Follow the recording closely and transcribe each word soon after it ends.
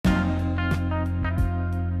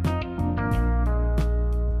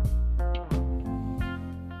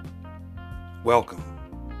Welcome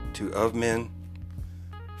to Of Men,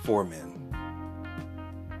 For Men.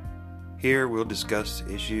 Here we'll discuss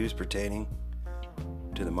issues pertaining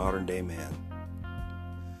to the modern day man.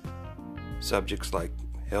 Subjects like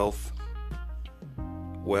health,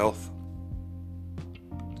 wealth,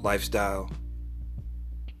 lifestyle,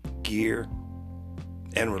 gear,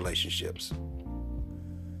 and relationships.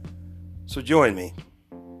 So join me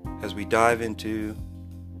as we dive into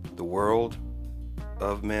the world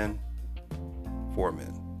of men for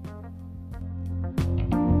men.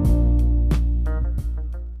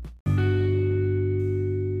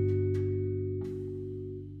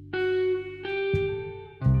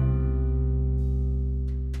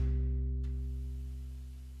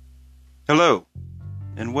 Hello,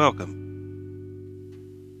 and welcome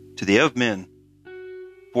to the Of Men,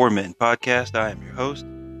 For Men podcast. I am your host,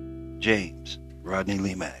 James Rodney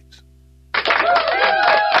Lee Maggs.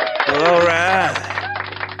 All right.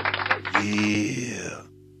 Yeah.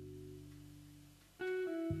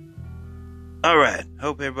 All right.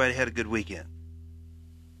 Hope everybody had a good weekend.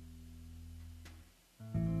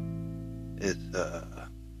 It's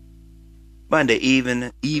Monday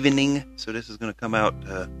evening, so this is going to come out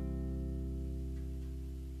a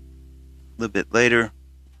little bit later.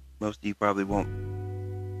 Most of you probably won't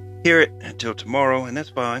hear it until tomorrow, and that's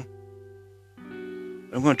fine.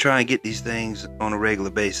 But I'm going to try and get these things on a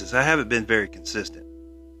regular basis. I haven't been very consistent,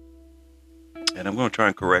 and I'm going to try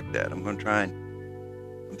and correct that. I'm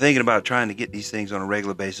thinking about trying to get these things on a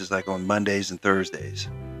regular basis, like on Mondays and Thursdays.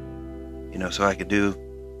 So I could do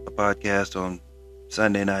a podcast on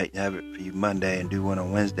Sunday night and have it for you Monday, and do one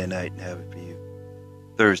on Wednesday night and have it for you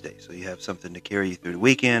Thursday. So you have something to carry you through the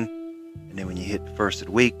weekend, and then when you hit the first of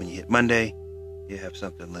the week, when you hit Monday, you have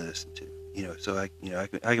something to listen to. So I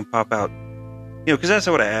can pop out, because that's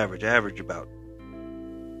what I average. I average about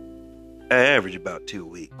 2 a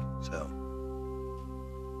week. So.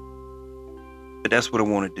 But that's what I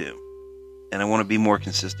want to do, and I want to be more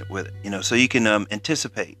consistent with it, so you can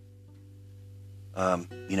anticipate,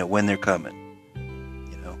 when they're coming.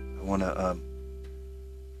 I want to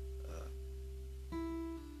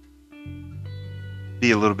be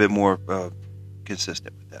a little bit more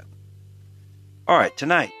consistent with that. All right,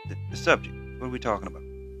 tonight, the subject, what are we talking about?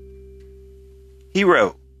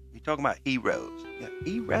 Hero. We're talking about heroes. Yeah,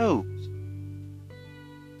 heroes.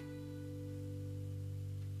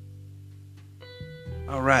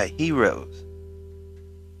 All right, heroes.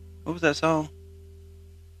 What was that song?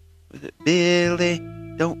 Was it Billy?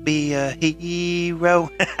 Don't be a hero.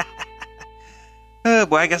 Oh,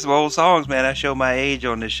 boy, I got some old songs, man. I show my age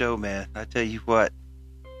on this show, man. I tell you what.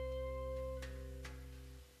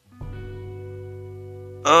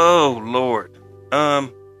 Oh, Lord.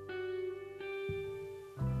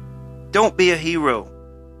 Don't be a hero.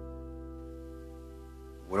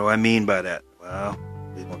 What do I mean by that? Well,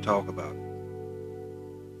 we're going to talk about it.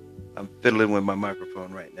 I'm fiddling with my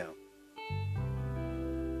microphone right now.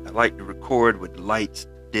 I like to record with the lights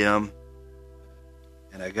dim.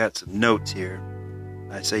 And I got some notes here.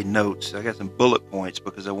 I say notes. I got some bullet points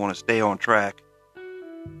because I want to stay on track.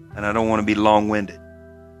 And I don't want to be long-winded.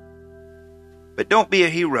 But don't be a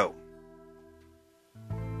hero.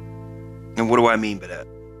 And what do I mean by that?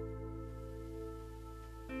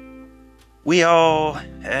 We all,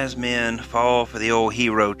 as men, fall for the old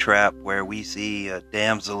hero trap where we see a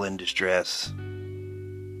damsel in distress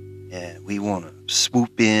and we want to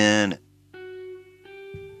swoop in and,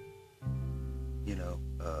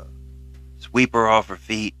 sweep her off her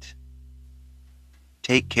feet,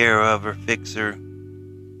 take care of her, fix her,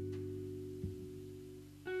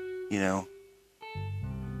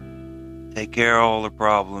 take care of all her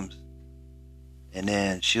problems. And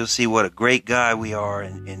then she'll see what a great guy we are,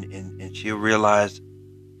 and she'll realize,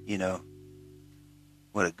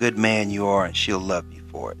 what a good man you are, and she'll love you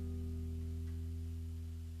for it.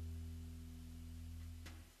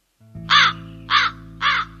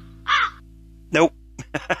 Nope.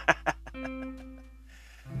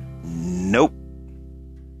 Nope.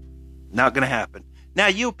 Not gonna happen. Now,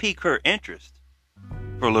 you'll pique her interest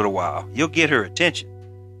for a little while. You'll get her attention.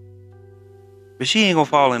 But she ain't gonna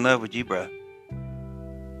fall in love with you, bruh.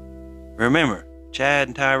 Remember, Chad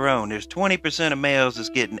and Tyrone, there's 20% of males that's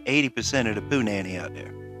getting 80% of the poo nanny out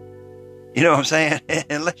there. You know what I'm saying?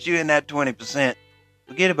 Unless you're in that 20%,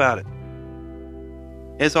 forget about it.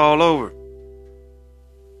 It's all over.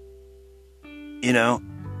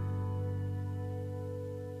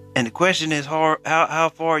 And the question is,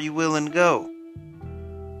 how far are you willing to go?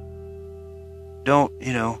 Don't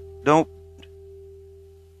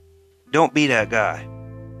be that guy.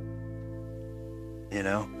 You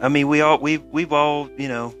know, I mean, we've all, you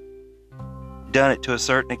know, done it to a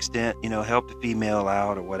certain extent, help the female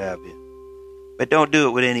out or what have you. But don't do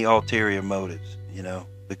it with any ulterior motives,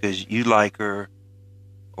 because you like her,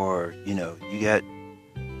 or, you got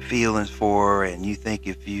feelings for her, and you think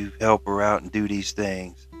if you help her out and do these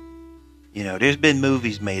things, there's been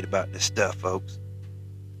movies made about this stuff, folks.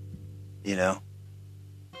 You're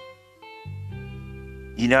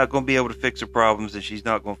not going to be able to fix her problems, and she's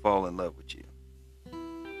not going to fall in love with you.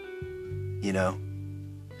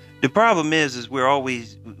 The problem is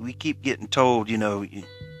we keep getting told, in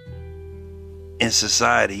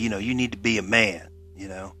society, you need to be a man,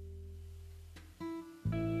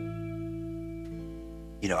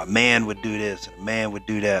 a man would do this and a man would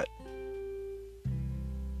do that.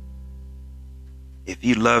 If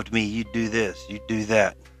you loved me, you'd do this, you'd do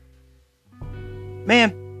that.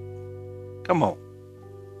 Man, come on.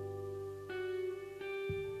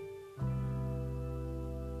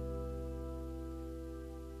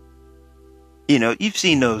 You've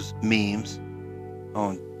seen those memes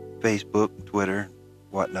on Facebook, Twitter,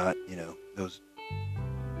 whatnot, those,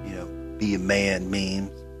 be a man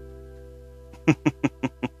memes.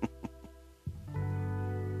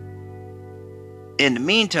 In the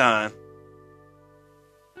meantime,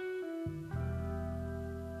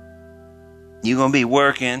 you're going to be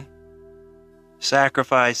working,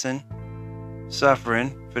 sacrificing,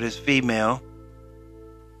 suffering for this female,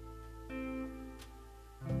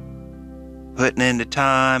 putting in the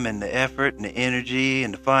time and the effort and the energy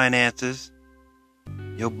and the finances,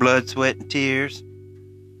 your blood, sweat, and tears.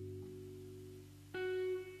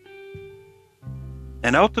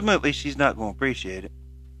 And ultimately, she's not going to appreciate it.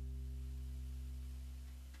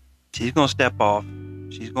 She's going to step off.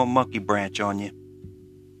 She's going to monkey branch on you.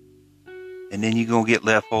 And then you're going to get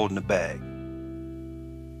left holding the bag.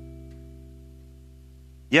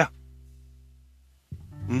 Yeah.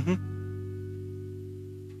 Mm-hmm.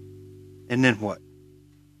 And then what?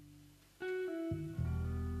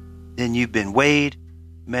 Then you've been weighed,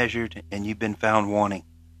 measured, and you've been found wanting.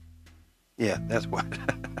 Yeah, that's what.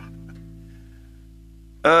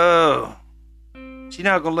 Oh, she's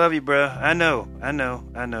not gonna love you, bruh. I know.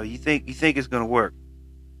 You think it's gonna work,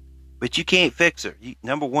 but you can't fix her.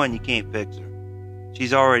 Number one, you can't fix her.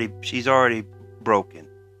 She's already broken.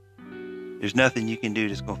 There's nothing you can do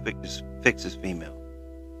that's gonna fix this female.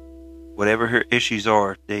 Whatever her issues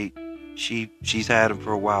are, she's had them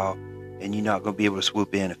for a while, and you're not gonna be able to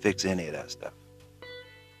swoop in and fix any of that stuff.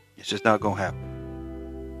 It's just not gonna happen.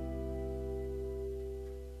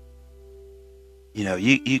 You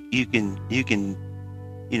can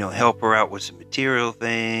help her out with some material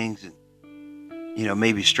things, and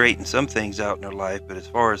maybe straighten some things out in her life. But as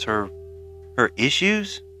far as her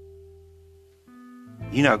issues,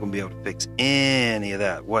 you're not going to be able to fix any of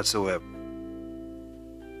that whatsoever.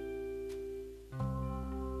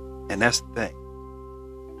 And that's the thing.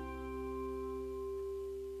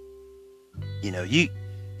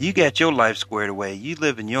 You got your life squared away. You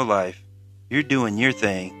living your life. You're doing your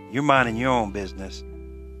thing. You're minding your own business.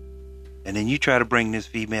 And then you try to bring this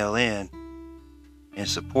female in and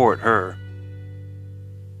support her.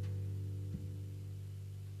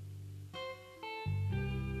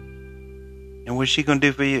 And what's she going to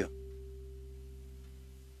do for you?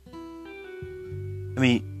 I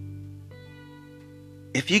mean,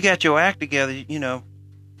 if you got your act together, you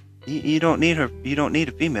don't need her. You don't need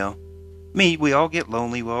a female. I mean, we all get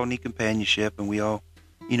lonely. We all need companionship, and we all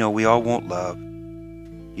want love.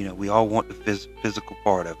 We all want the physical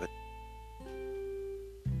part of it.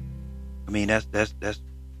 I mean, that's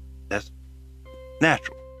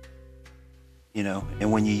natural.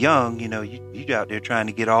 And when you're young, you out there trying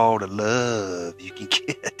to get all the love you can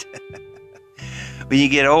get. When you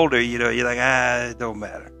get older, you're like, it don't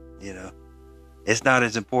matter. It's not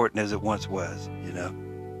as important as it once was.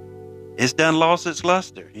 It's done lost its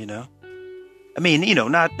luster. I mean,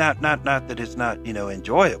 not that it's not,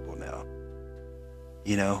 enjoyable now,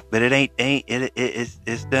 but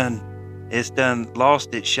it's done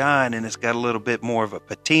lost its shine, and it's got a little bit more of a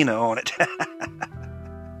patina on it.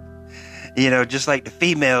 Just like the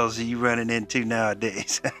females you running into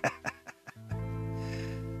nowadays.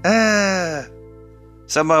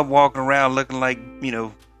 Some of them walking around looking like,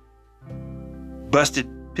 busted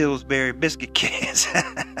Pillsbury biscuit cans.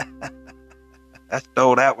 I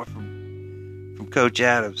stole that one from Coach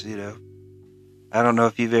Adams. I don't know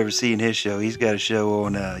if you've ever seen his show. He's got a show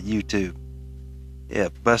on YouTube. Yeah,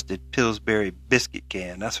 busted Pillsbury biscuit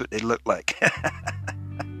can. That's what they look like.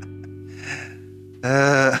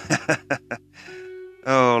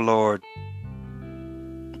 Oh Lord.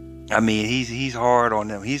 I mean, he's hard on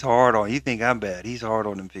them. He's hard on. You think I'm bad? He's hard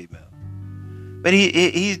on them females. But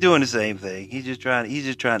he's doing the same thing. He's just trying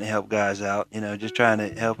to help guys out, just trying to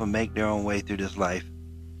help them make their own way through this life.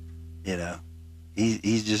 You know,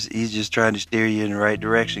 he's just trying to steer you in the right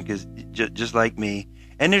direction, because just like me,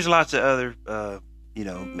 and there's lots of other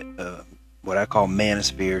what I call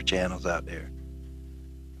manosphere channels out there.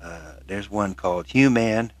 There's one called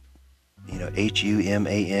Human,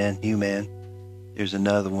 Human, Human. There's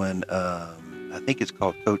another one, I think it's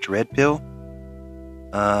called Coach Red Pill.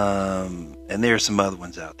 And there's some other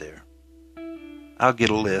ones out there. I'll get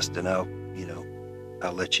a list and I'll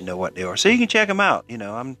let you know what they are, so you can check them out.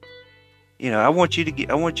 I want you to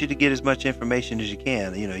get as much information as you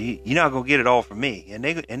can. You're not gonna get it all from me, and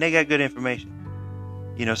they got good information.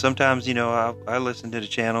 Sometimes I listen to the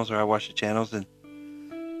channels, or I watch the channels,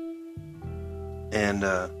 and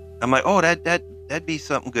I'm like, oh, that'd be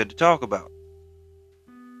something good to talk about.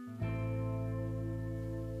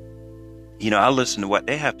 I listen to what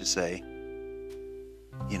they have to say,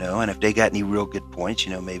 and if they got any real good points,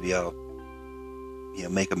 maybe I'll,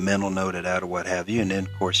 make a mental note of that or what have you. And then,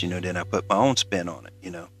 of course, then I put my own spin on it,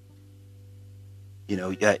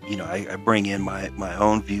 I bring in my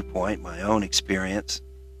own viewpoint, my own experience,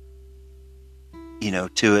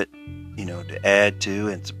 to it, to add to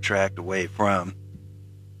and subtract away from,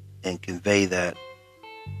 and convey that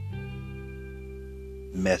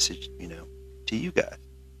message, to you guys.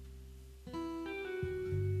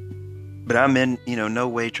 But I'm in, no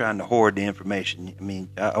way trying to hoard the information. I mean,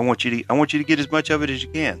 I want you to get as much of it as you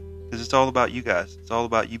can, because it's all about you guys. It's all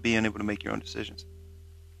about you being able to make your own decisions.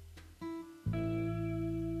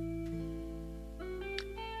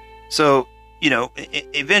 So,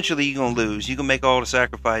 eventually you're gonna lose. You're gonna make all the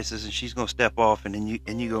sacrifices, and she's gonna step off, and then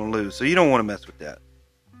you're gonna lose. So you don't want to mess with that.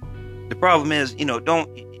 The problem is, you don't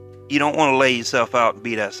want to lay yourself out and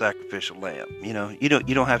be that sacrificial lamb. You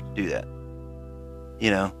don't have to do that.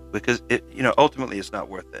 Because ultimately it's not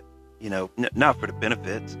worth it. Not for the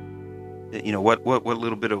benefits. What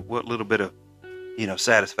little bit of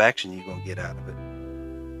satisfaction you're gonna get out of it.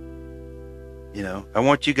 I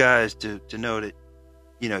want you guys to know that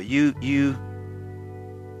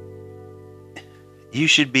you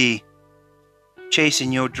should be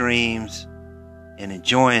chasing your dreams and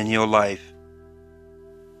enjoying your life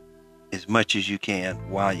as much as you can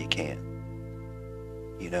while you can.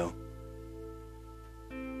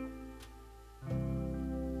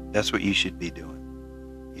 That's what you should be doing.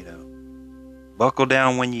 Buckle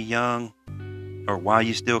down when you're young, or while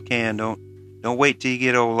you still can. Don't wait till you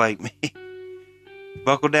get old like me.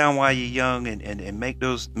 Buckle down while you're young, and make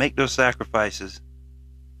those sacrifices.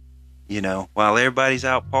 While everybody's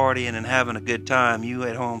out partying and having a good time, you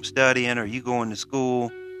at home studying, or you going to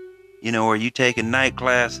school, or you taking night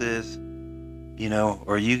classes,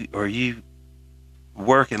 or you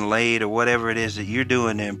working late, or whatever it is that you're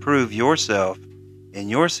doing to improve yourself in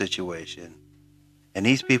your situation. And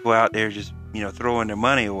these people out there just throwing their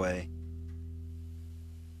money away,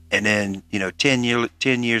 and then 10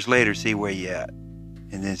 years later, see where you at,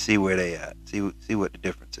 and then see where they at, see what the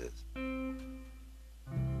difference is.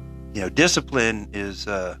 Discipline is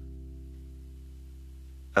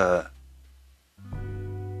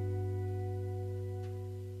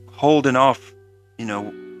holding off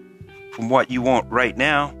from what you want right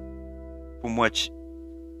now, from what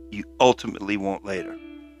you ultimately want later.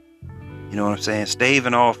 You know what I'm saying?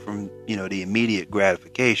 Staving off from, the immediate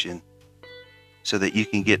gratification, so that you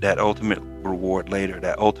can get that ultimate reward later,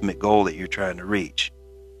 that ultimate goal that you're trying to reach.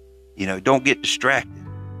 Don't get distracted.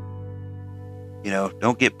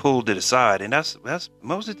 Don't get pulled to the side. And that's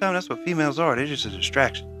most of the time, that's what females are. They're just a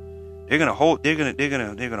distraction. They're gonna hold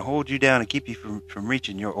you down and keep you from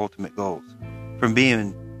reaching your ultimate goals, from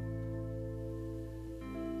being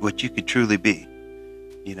what you could truly be.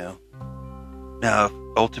 Now, if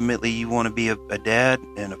ultimately you want to be a dad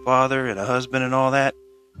and a father and a husband and all that,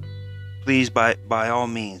 please, by all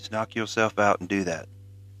means, knock yourself out and do that.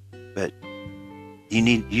 But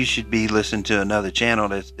you should be listening to another channel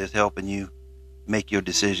that's helping you make your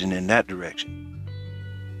decision in that direction.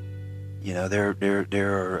 There are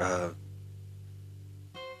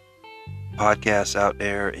podcasts out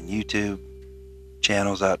there and YouTube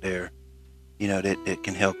channels out there, that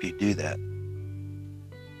can help you do that.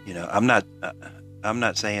 I'm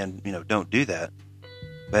not saying, don't do that,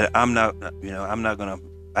 but I'm not gonna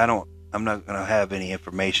have any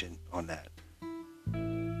information on that.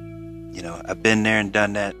 I've been there and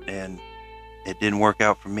done that, and it didn't work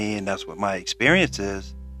out for me, and that's what my experience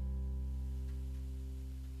is.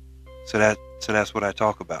 So that's what I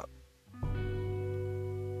talk about.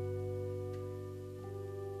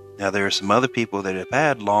 Now, there are some other people that have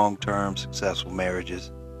had long-term successful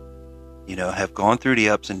marriages, have gone through the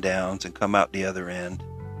ups and downs and come out the other end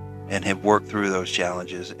and have worked through those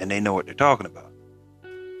challenges, and they know what they're talking about.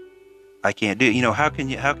 I can't do it. How can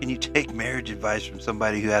you take marriage advice from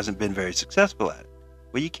somebody who hasn't been very successful at it?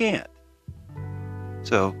 Well, you can't.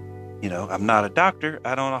 So, I'm not a doctor.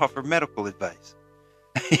 I don't offer medical advice.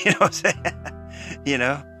 You know what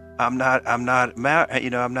I'm saying?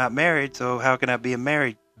 I'm not married, so how can I be a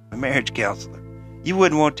marriage counselor? You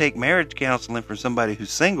wouldn't want to take marriage counseling from somebody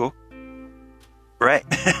who's single, right?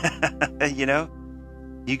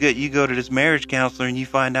 You go to this marriage counselor and you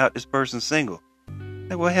find out this person's single.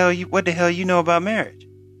 Like, well, what the hell you know about marriage?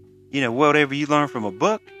 Whatever you learn from a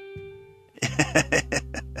book.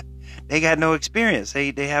 They got no experience.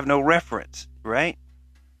 They have no reference, right?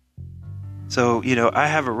 So, I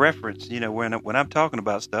have a reference. When I'm talking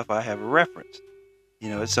about stuff, I have a reference.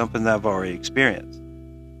 It's something that I've already experienced.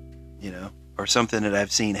 Or something that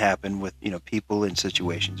I've seen happen with, people and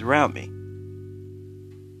situations around me.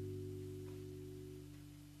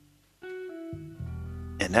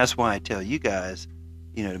 And that's why I tell you guys,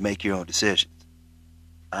 to make your own decisions.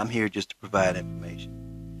 I'm here just to provide information.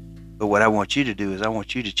 But what I want you to do is I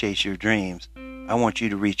want you to chase your dreams. I want you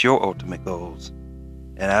to reach your ultimate goals.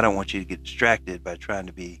 And I don't want you to get distracted by trying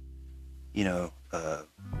to be, a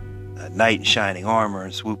knight in shining armor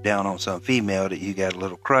and swoop down on some female that you got a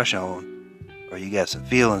little crush on, or you got some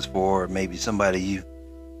feelings for, or maybe somebody you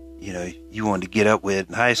wanted to get up with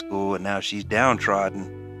in high school, and now she's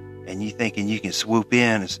downtrodden, and you thinking you can swoop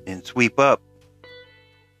in and sweep up,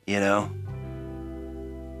 No.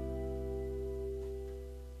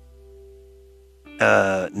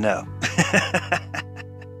 No.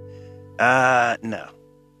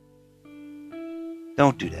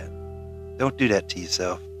 Don't do that. Don't do that to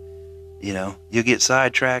yourself. You'll get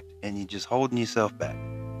sidetracked and you're just holding yourself back.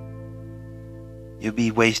 You'll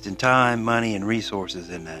be wasting time, money, and resources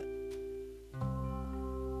in that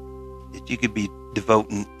you could be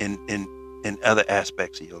devoting in other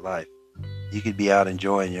aspects of your life. You could be out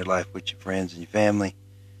enjoying your life with your friends and your family.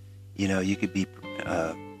 You could be,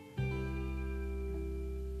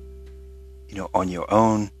 on your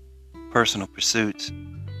own personal pursuits,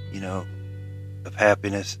 of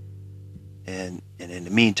happiness. And in the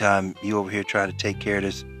meantime, you over here trying to take care of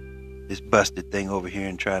this busted thing over here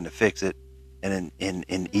and trying to fix it. And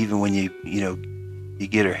even when you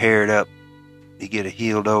get her haired up, you get her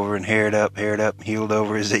healed over and haired up and healed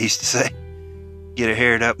over, as they used to say. Get her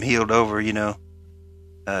haired up and healed over,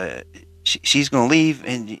 she's going to leave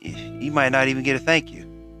and you might not even get a thank you.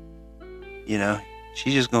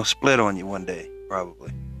 She's just going to split on you one day,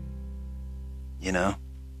 probably.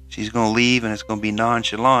 She's going to leave and it's going to be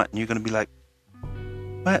nonchalant and you're going to be like,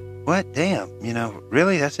 what? Damn,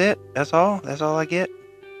 really? That's it? That's all I get?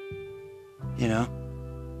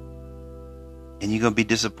 And you're going to be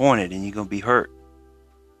disappointed and you're going to be hurt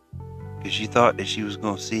because you thought that she was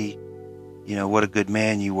going to see, what a good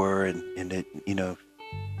man you were and that,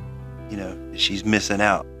 that she's missing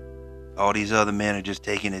out. All these other men are just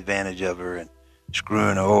taking advantage of her and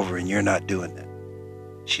screwing her over, and you're not doing that.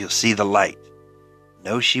 She'll see the light.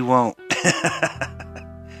 No, she won't.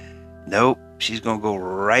 Nope, she's going to go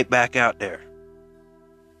right back out there.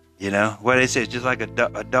 What they say, it's just like a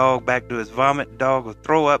dog back to its vomit. The dog will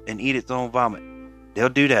throw up and eat its own vomit. They'll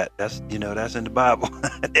do that. That's in the Bible.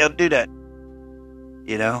 They'll do that.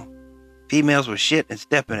 Females will shit and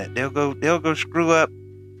step in it. They'll go screw up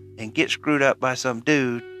and get screwed up by some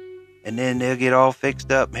dude, and then they'll get all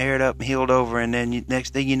fixed up, haired up, and healed over, and then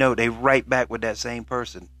next thing you know, they right back with that same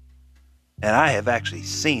person. And I have actually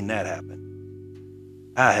seen that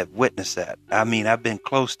happen. I have witnessed that. I mean, I've been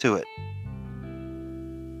close to it.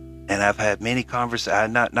 And I've had many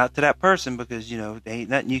conversations, not to that person, because, there ain't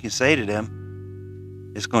nothing you can say to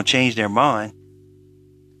them. It's going to change their mind.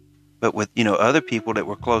 But with, other people that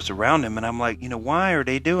were close around them, and I'm like, why are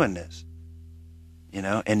they doing this?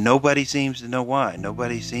 And nobody seems to know why.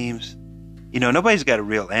 Nobody seems, nobody's got a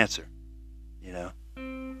real answer,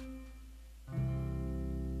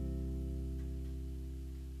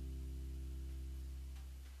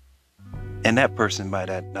 And that person might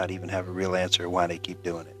not even have a real answer why they keep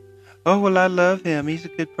doing it. Oh, well, I love him. He's a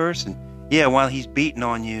good person. Yeah, while he's beating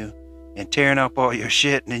on you and tearing up all your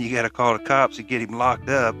shit, and then you got to call the cops and get him locked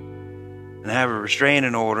up and have a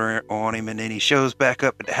restraining order on him, and then he shows back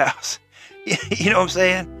up at the house. You know what I'm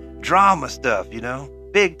saying? Drama stuff,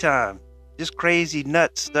 big time, just crazy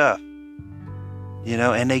nuts stuff,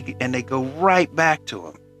 and they go right back to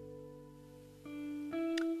him.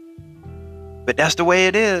 But that's the way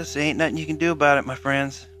it is. There ain't nothing you can do about it, my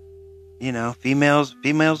friends. Females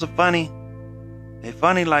are funny. They're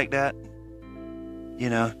funny like that.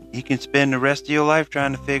 you can spend the rest of your life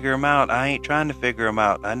trying to figure them out. I ain't trying to figure them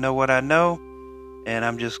out. I know what I know, and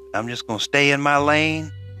I'm just gonna stay in my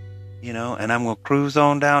lane, and I'm gonna cruise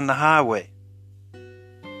on down the highway,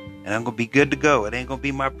 and I'm gonna be good to go. It ain't gonna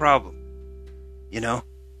be my problem,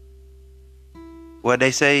 What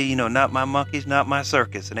they say, not my monkeys, not my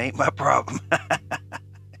circus. It ain't my problem.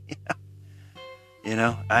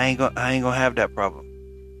 I ain't gonna have that problem.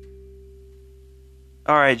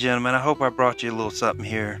 All right, gentlemen, I hope I brought you a little something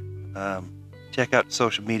here. Check out the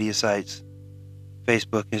social media sites,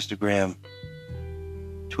 Facebook, Instagram,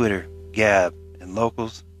 Twitter, Gab, and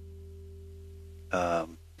Locals.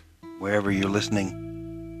 Wherever you're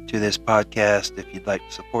listening to this podcast, if you'd like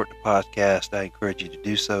to support the podcast, I encourage you to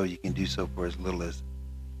do so. You can do so for as little as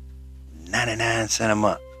 99 cents a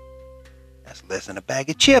month. That's less than a bag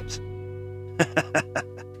of chips.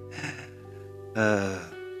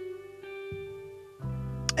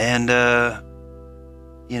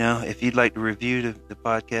 If you'd like to review the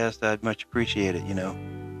podcast, I'd much appreciate it.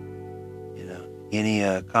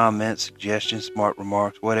 Any comments, suggestions, smart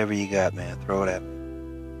remarks, whatever you got, man, throw it at me.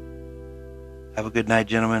 Have a good night,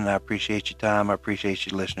 gentlemen. I appreciate your time. I appreciate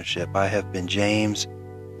your listenership. I have been James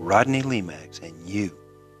Rodney Lemax, and you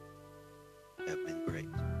have been great.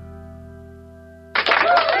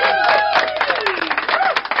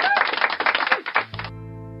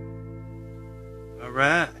 All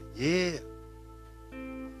right. Yeah.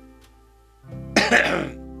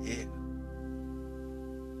 Yeah.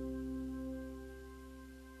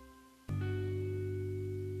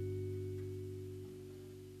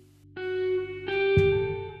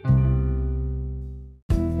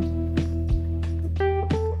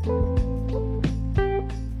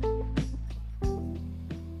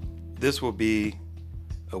 This will be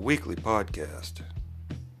a weekly podcast.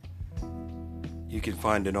 You can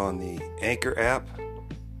find it on the Anchor app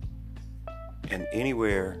and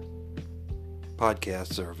anywhere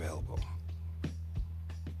podcasts are available.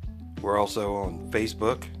 We're also on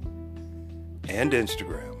Facebook and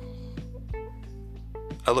Instagram.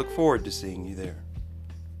 I look forward to seeing you there.